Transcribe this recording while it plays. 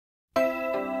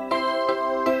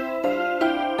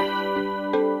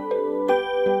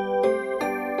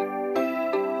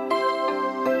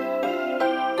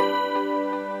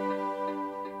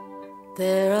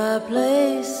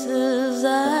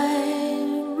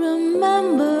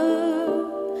remember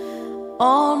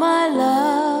all my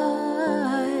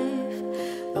life,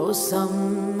 though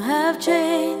some have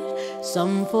changed,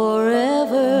 some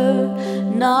forever,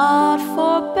 not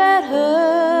for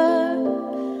better,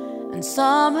 and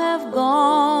some have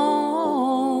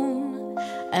gone,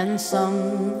 and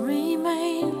some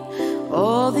remain.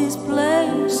 All these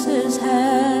places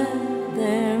had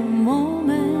their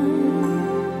moments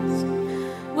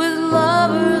with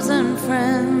lovers and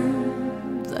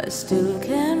friends I still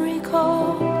can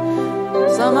recall.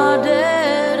 Some are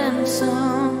dead and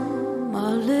some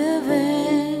are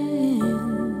living.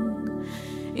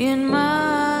 In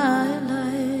my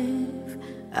life,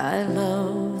 I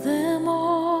love them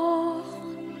all.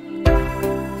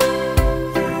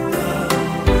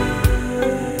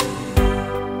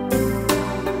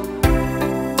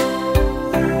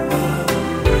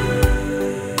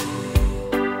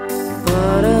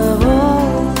 But of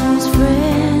all these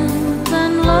friends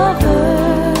and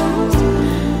lovers,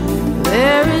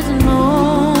 there is no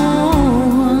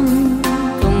one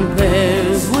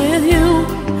compares with you,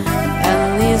 and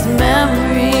these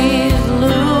memories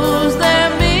lose their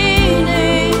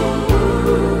meaning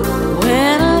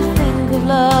when I think of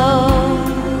love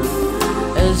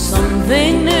as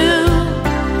something new.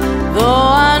 Though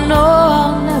I know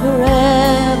I'll never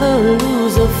ever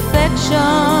lose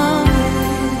affection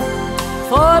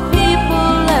for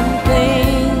people and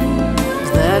things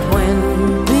that went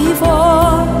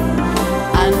before,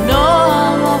 I know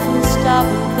I'll often stop and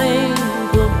think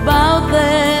about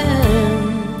them.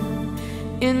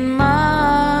 In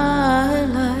my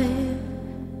life,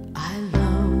 I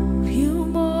love you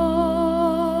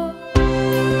more.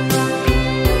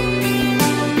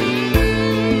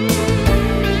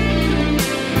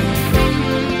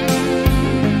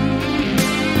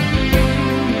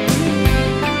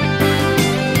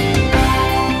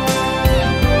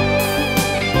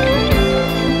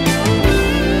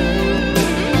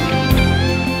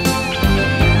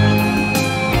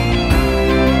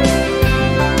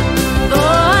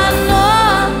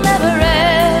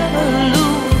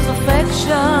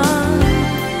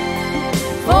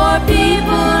 For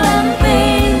people and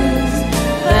things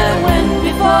that went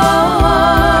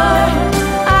before,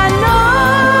 I know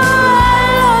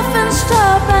I'll often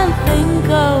stop and think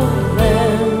of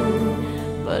them.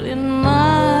 But in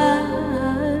my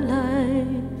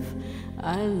life, I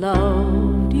love